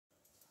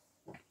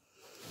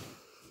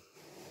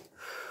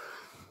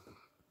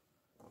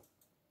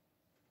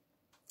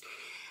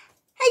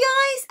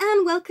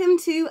welcome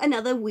to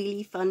another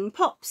Wheelie Fun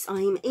Pops.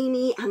 I'm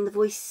Amy and the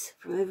voice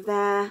from over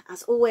there,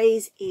 as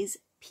always, is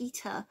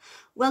Peter.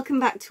 Welcome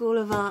back to all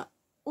of our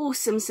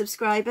awesome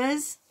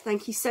subscribers.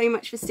 Thank you so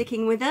much for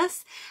sticking with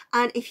us.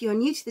 And if you're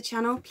new to the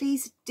channel,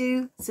 please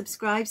do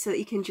subscribe so that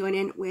you can join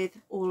in with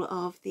all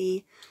of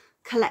the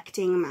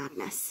collecting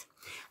madness.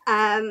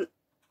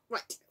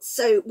 Right,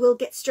 so we'll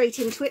get straight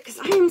into it because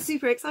I am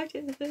super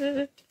excited.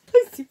 I'm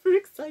super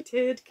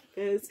excited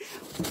because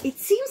it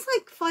seems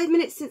like 5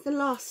 minutes since the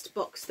last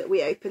box that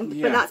we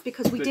opened, but that's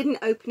because we didn't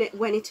open it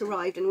when it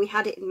arrived and we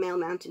had it in Mail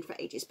Mountain for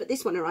ages, but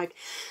this one arrived.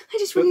 I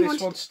just really want...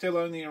 This one still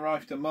only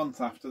arrived a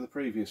month after the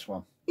previous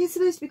one. It's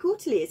supposed to be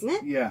quarterly, isn't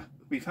it? Yeah,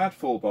 we've had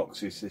 4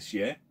 boxes this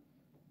year.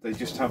 They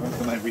just haven't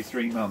come every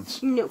 3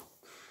 months. No.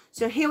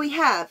 So here we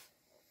have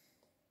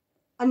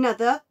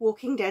another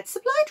Walking Dead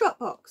supply drop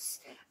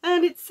box.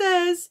 And it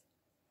says,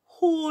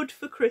 Hoard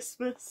for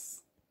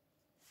Christmas.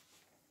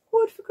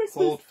 Hoard for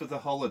Christmas. Hoard for the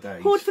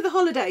holidays. Hoard for the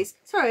holidays.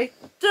 Sorry.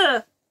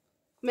 Duh.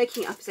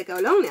 Making it up as I go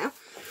along now.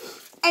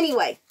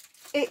 Anyway,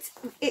 it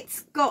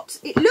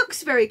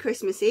looks very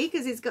Christmassy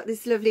because it's got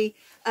this lovely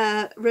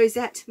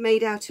rosette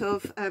made out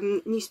of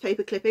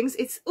newspaper clippings.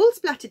 It's all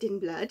splattered in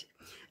blood.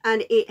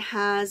 And it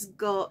has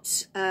got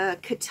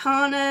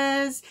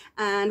katanas,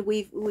 and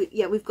we've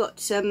got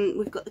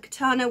the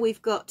katana,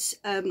 we've got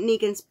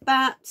Negan's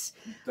bat.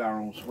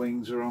 Daryl's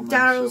wings are on there.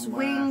 Daryl's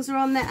wings are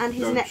on there, and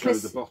his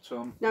necklace. Show the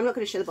bottom. No, I'm not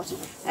going to show the bottom.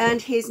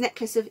 And his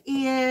necklace of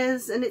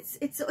ears, and it's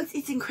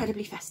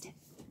incredibly festive,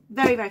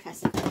 very very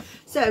festive.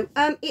 So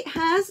it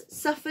has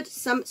suffered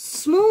some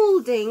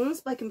small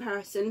dings by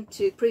comparison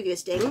to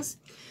previous dings,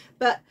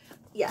 but.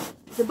 Yeah,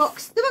 the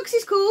box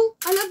is cool.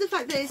 I love the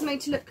fact that it's made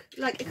to look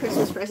like a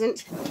Christmas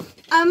present.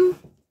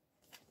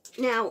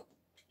 Now,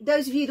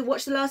 those of you that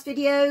watched the last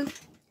video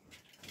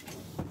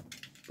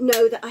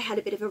know that I had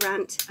a bit of a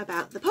rant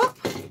about the pop.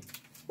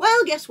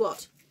 Well, guess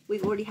what?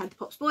 We've already had the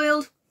pop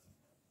spoiled.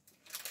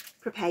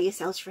 Prepare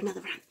yourselves for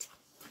another rant.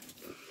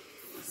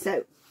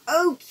 So,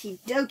 okie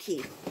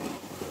dokie.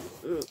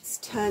 Let's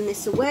turn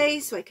this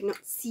away so I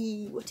cannot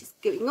see what is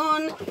going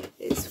on.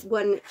 There's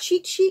one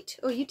cheat sheet.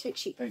 Oh, you take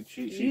sheet. Take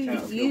cheat sheet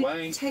out of your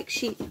way. You take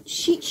sheet.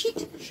 Sheet.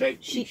 Sheet.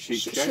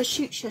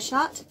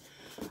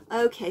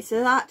 Okay,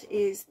 so that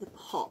is the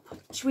pop.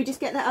 Should we just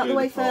get that out of the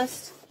way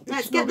first?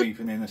 It's not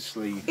even in a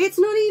sleeve. It's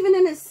not even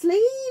in a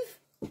sleeve?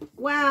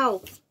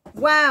 Wow.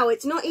 Wow,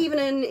 it's not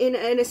even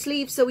in a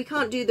sleeve, so we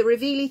can't do the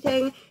revealy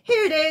thing.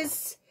 Here it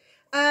is.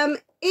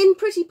 In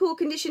pretty poor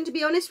condition, to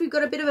be honest. We've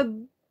got a bit of a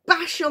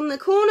bash on the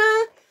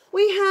corner.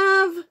 We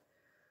have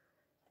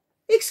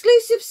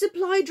exclusive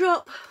supply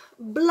drop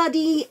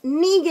Bloody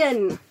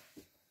Negan.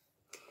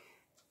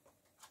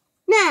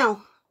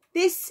 Now,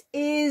 this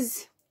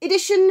is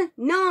edition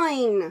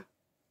 9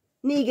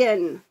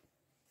 Negan.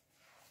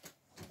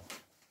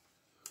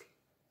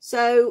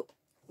 So,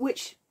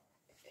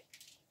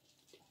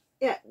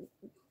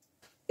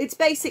 it's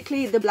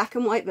basically the black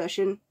and white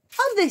version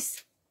of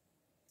this.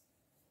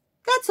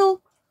 That's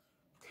all.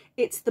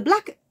 It's the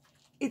black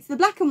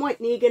and white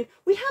Negan.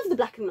 We have the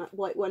black and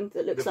white one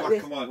that looks like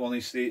this. The black and white one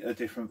is a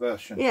different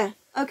version. Yeah.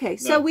 Okay.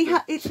 So we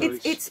have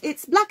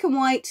it's black and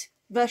white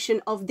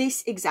version of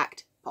this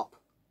exact pop.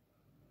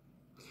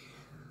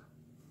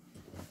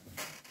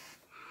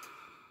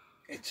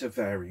 It's a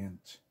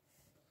variant.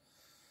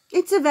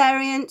 It's a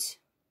variant.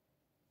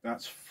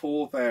 That's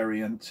 4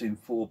 variants in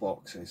 4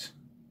 boxes.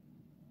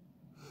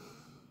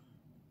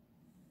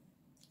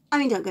 I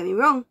mean, don't get me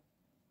wrong.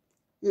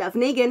 Love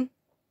Negan.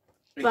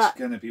 It's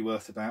going to be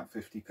worth about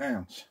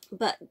 £50.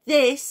 But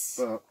this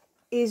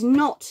is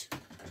not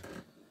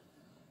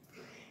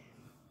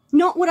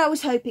what I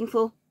was hoping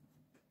for.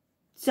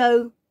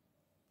 So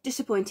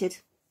disappointed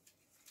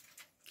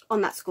on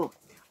that score.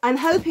 I'm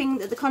hoping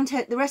that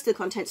the rest of the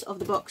contents of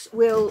the box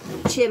will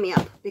cheer me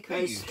up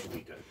because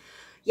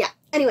yeah.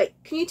 Anyway,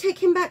 can you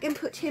take him back and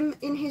put him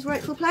in his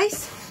rightful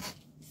place?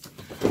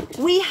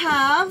 We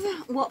have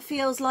what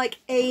feels like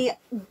a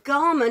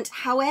garment,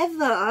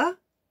 however,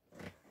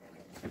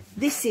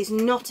 this is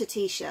not a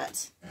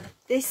t-shirt.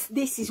 This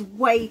is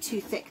way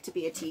too thick to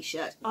be a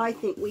t-shirt. I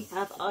think we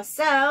have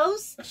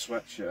ourselves a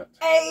sweatshirt.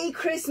 A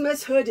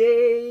Christmas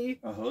hoodie.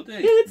 A hoodie.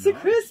 It's nice. A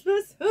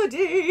Christmas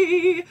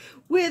hoodie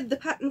with the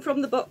pattern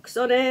from the box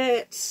on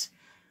it.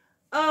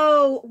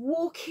 Oh,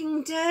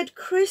 Walking Dead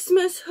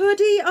Christmas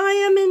hoodie. I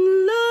am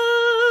in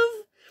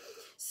love.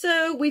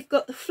 So we've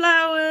got the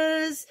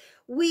flowers.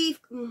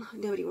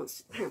 Nobody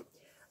wants to.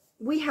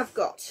 We have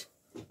got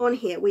on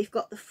here, we've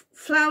got the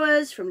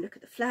flowers from Look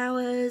at the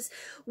Flowers.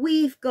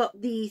 We've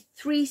got the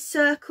 3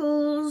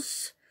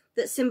 circles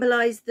that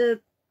symbolise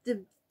the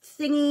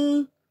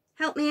thingy.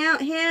 Help me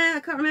out here. I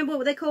can't remember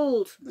what they're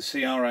called. The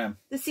CRM.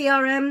 The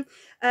CRM.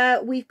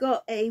 We've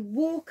got a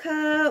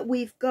walker.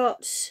 We've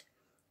got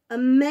a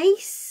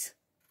mace.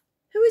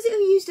 Who is it who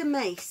used a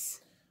mace?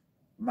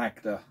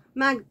 Magda.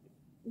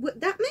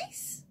 That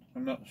mace?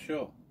 I'm not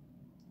sure.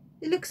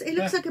 It looks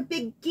like a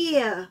big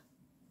gear.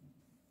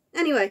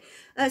 Anyway,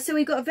 so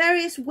we've got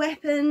various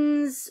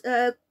weapons,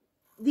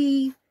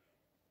 the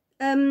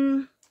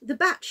the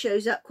bat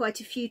shows up quite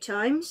a few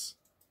times.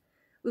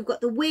 We've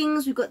got the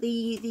wings, we've got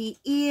the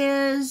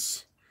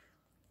ears.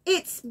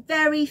 It's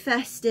very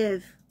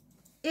festive.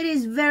 It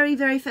is very,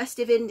 very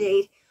festive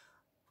indeed.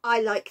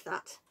 I like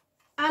that.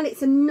 And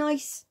it's a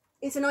nice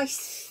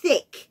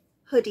thick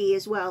hoodie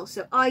as well.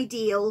 So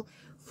ideal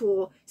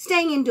for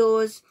staying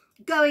indoors,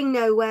 going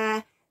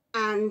nowhere,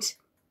 and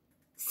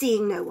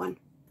seeing no one.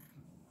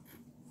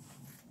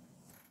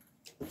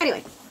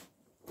 Anyway.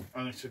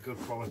 And it's a good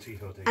quality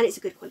hoodie. And it's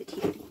a good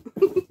quality hoodie.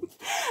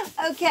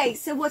 Okay,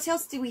 so what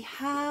else do we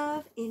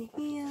have in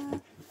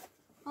here?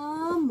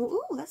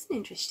 Oh, that's an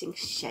interesting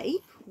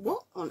shape.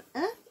 What on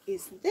earth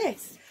is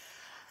this?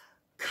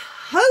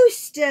 Coasters!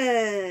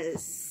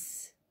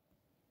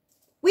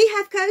 We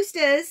have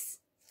coasters.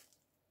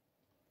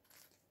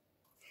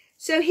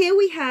 So here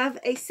we have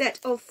a set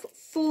of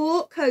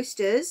 4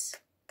 coasters,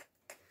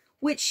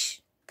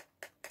 which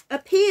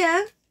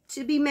appear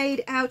to be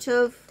made out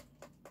of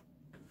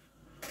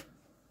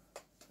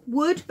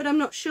wood, but I'm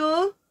not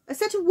sure. A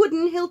set of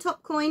wooden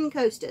Hilltop coin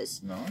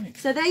coasters. Nice.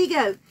 So there you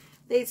go.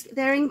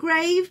 They're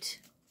engraved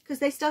because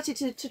they started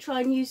to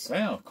try and use.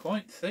 They are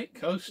quite thick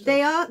coasters.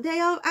 They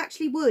are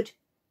actually wood.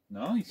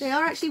 Nice. They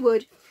are actually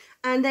wood,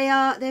 and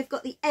they've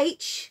got the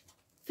H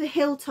for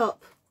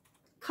Hilltop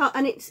cut,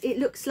 and it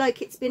looks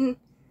like it's been,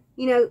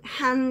 you know,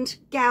 hand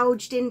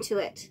gouged into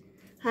it,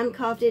 hand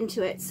carved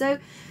into it. So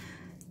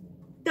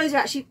those are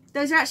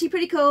actually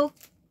pretty cool.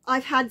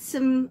 I've had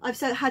some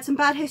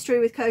bad history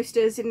with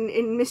coasters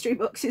in mystery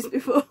boxes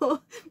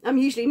before. I'm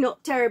usually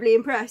not terribly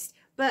impressed,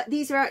 but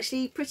these are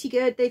actually pretty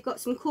good. They've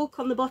got some cork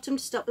on the bottom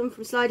to stop them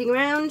from sliding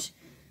around.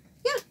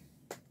 Yeah,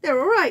 they're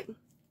all right.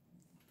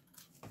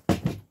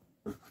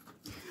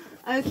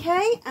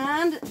 Okay,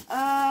 and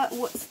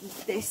what's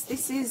this?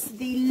 This is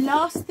the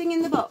last thing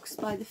in the box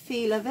by the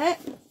feel of it.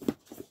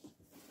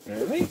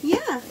 Really?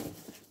 Yeah.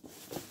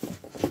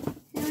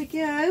 Here we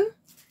go.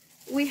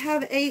 We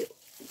have a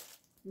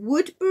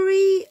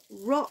Woodbury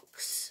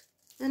Rocks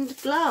and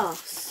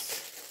Glass.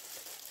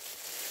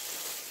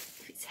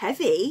 It's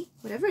heavy.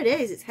 Whatever it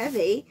is, it's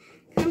heavy.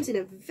 Comes in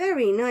a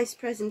very nice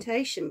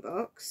presentation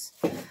box.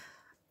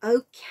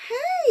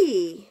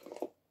 Okay.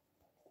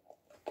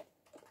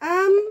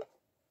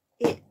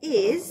 It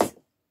is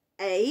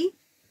a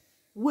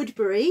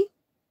Woodbury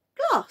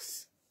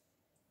glass.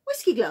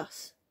 Whiskey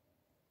glass.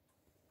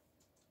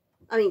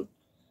 I mean,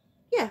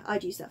 yeah,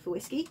 I'd use that for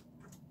whiskey.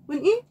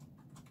 Wouldn't you?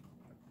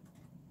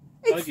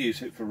 I'd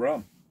use it for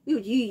rum.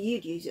 You'd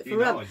use it for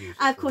rum.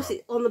 Of course,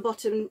 on the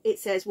bottom it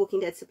says Walking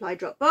Dead supply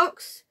drop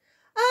box.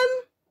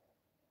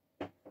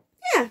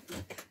 Yeah,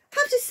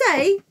 have to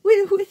say,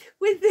 with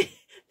the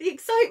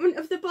excitement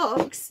of the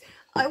box,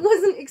 I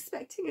wasn't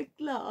expecting a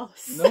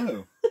glass.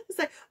 No. It's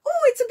like, oh,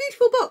 it's a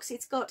beautiful box.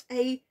 It's got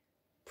a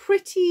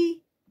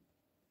pretty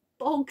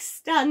bog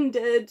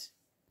standard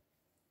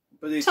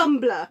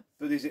tumbler.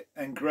 But is it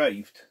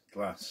engraved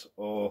glass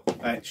or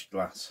etched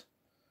glass?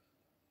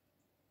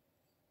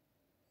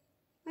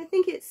 I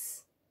think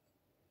it's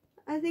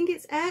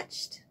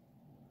etched.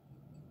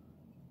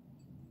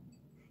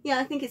 Yeah,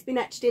 I think it's been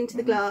etched into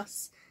the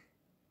glass.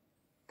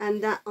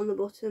 And that on the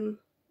bottom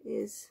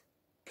is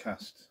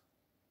cast.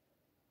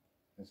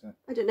 Is it?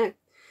 I don't know.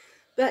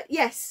 But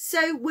yes,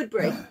 so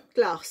Woodbury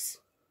glass.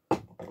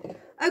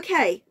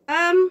 Okay,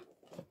 I'm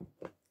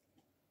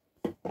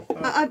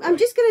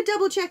just going to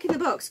double check in the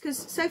box because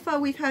so far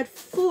we've had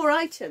 4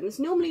 items.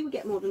 Normally we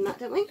get more than that,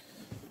 don't we?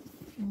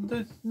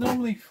 There's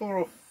normally 4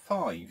 or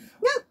 5.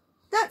 No,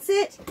 that's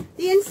it.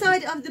 The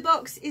inside of the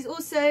box is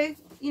also,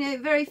 you know,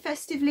 very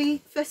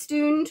festively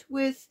festooned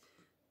with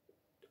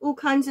all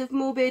kinds of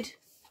morbid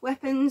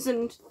weapons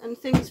and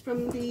things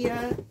from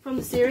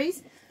the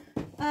series.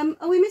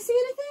 Are we missing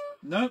anything?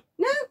 No.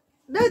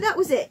 No, that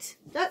was it.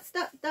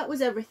 That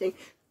was everything.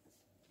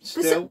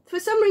 Still. For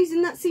some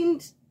reason that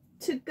seemed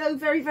to go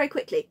very, very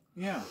quickly.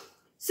 Yeah.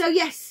 So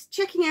yes,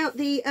 checking out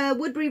the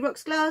Woodbury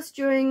Rocks glass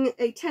during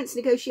a tense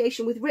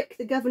negotiation with Rick,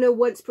 the governor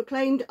once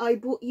proclaimed, I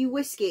brought you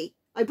whiskey.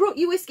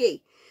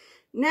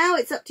 Now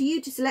it's up to you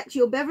to select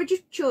your beverage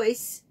of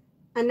choice,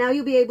 and now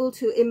you'll be able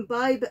to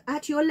imbibe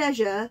at your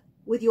leisure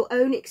with your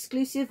own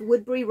exclusive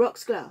Woodbury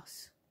Rocks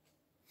glass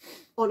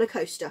on a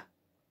coaster.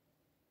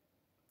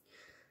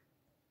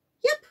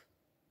 Yep.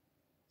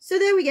 So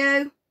there we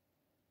go.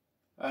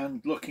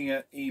 And looking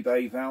at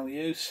eBay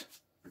values.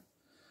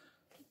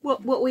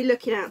 What are we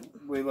looking at?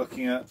 We're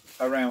looking at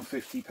around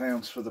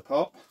 £50 for the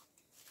pop.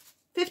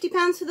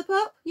 £50 for the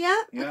pop?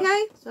 Yeah, yeah.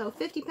 Okay. So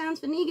 £50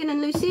 for Negan and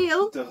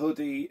Lucille. The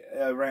hoodie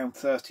around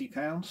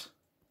 £30.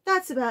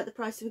 That's about the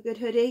price of a good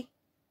hoodie.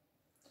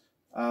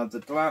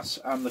 The glass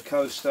and the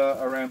coaster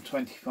around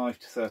 £25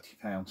 to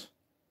 £30.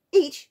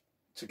 Each?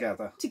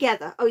 Together.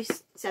 Together. Oh, you're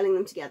selling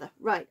them together.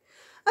 Right.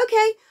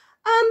 Okay.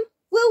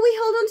 Will we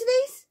hold on to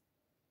these?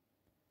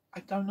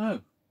 I don't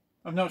know.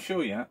 I'm not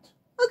sure yet.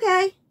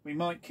 Okay. We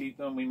might keep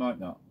them, we might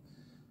not.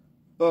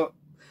 But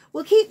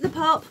we'll keep the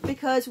pop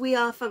because we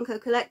are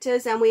Funko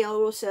collectors and we are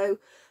also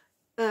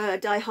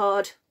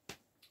die-hard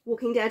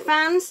Walking Dead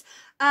fans.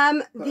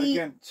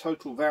 again,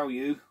 total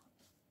value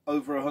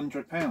over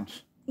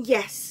 £100.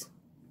 Yes.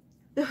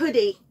 The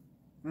hoodie.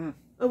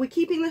 Are we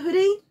keeping the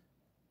hoodie?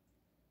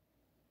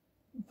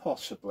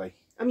 Possibly.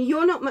 I mean,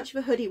 you're not much of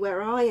a hoodie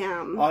wearer. I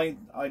am. I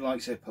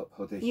like zip-up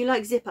hoodies. You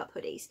like zip-up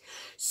hoodies.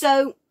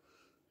 So,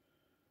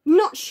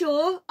 not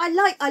sure. I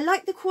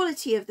like the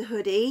quality of the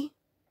hoodie.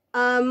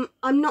 I'm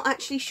not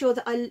actually sure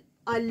that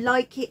I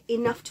like it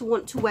enough to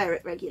want to wear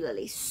it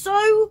regularly.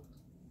 So,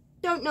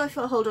 don't know if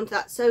I'll hold on to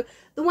that. So,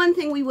 the one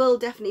thing we will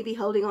definitely be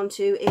holding on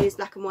to is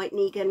black and white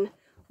Negan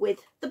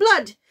with the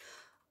blood.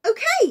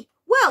 Okay,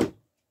 well,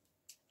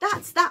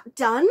 that's that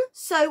done.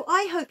 So,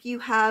 I hope you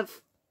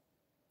have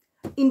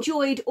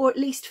enjoyed or at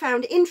least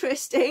found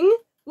interesting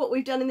what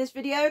we've done in this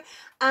video.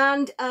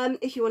 And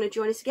if you want to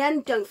join us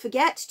again, don't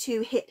forget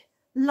to hit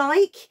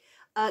like,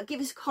 give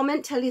us a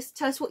comment, tell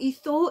us what you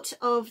thought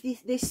of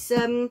this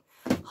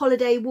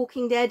holiday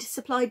Walking Dead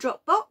supply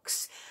drop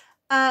box.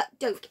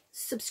 Don't forget to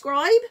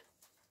subscribe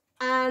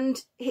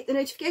and hit the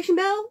notification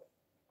bell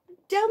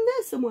down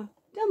there somewhere.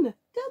 Down there.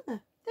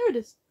 There it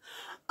is.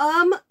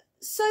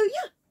 So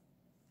yeah,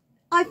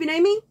 I've been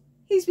Amy,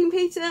 he's been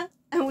Peter,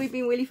 and we've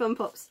been Wheelie Fun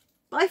Pops.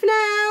 Bye for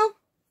now.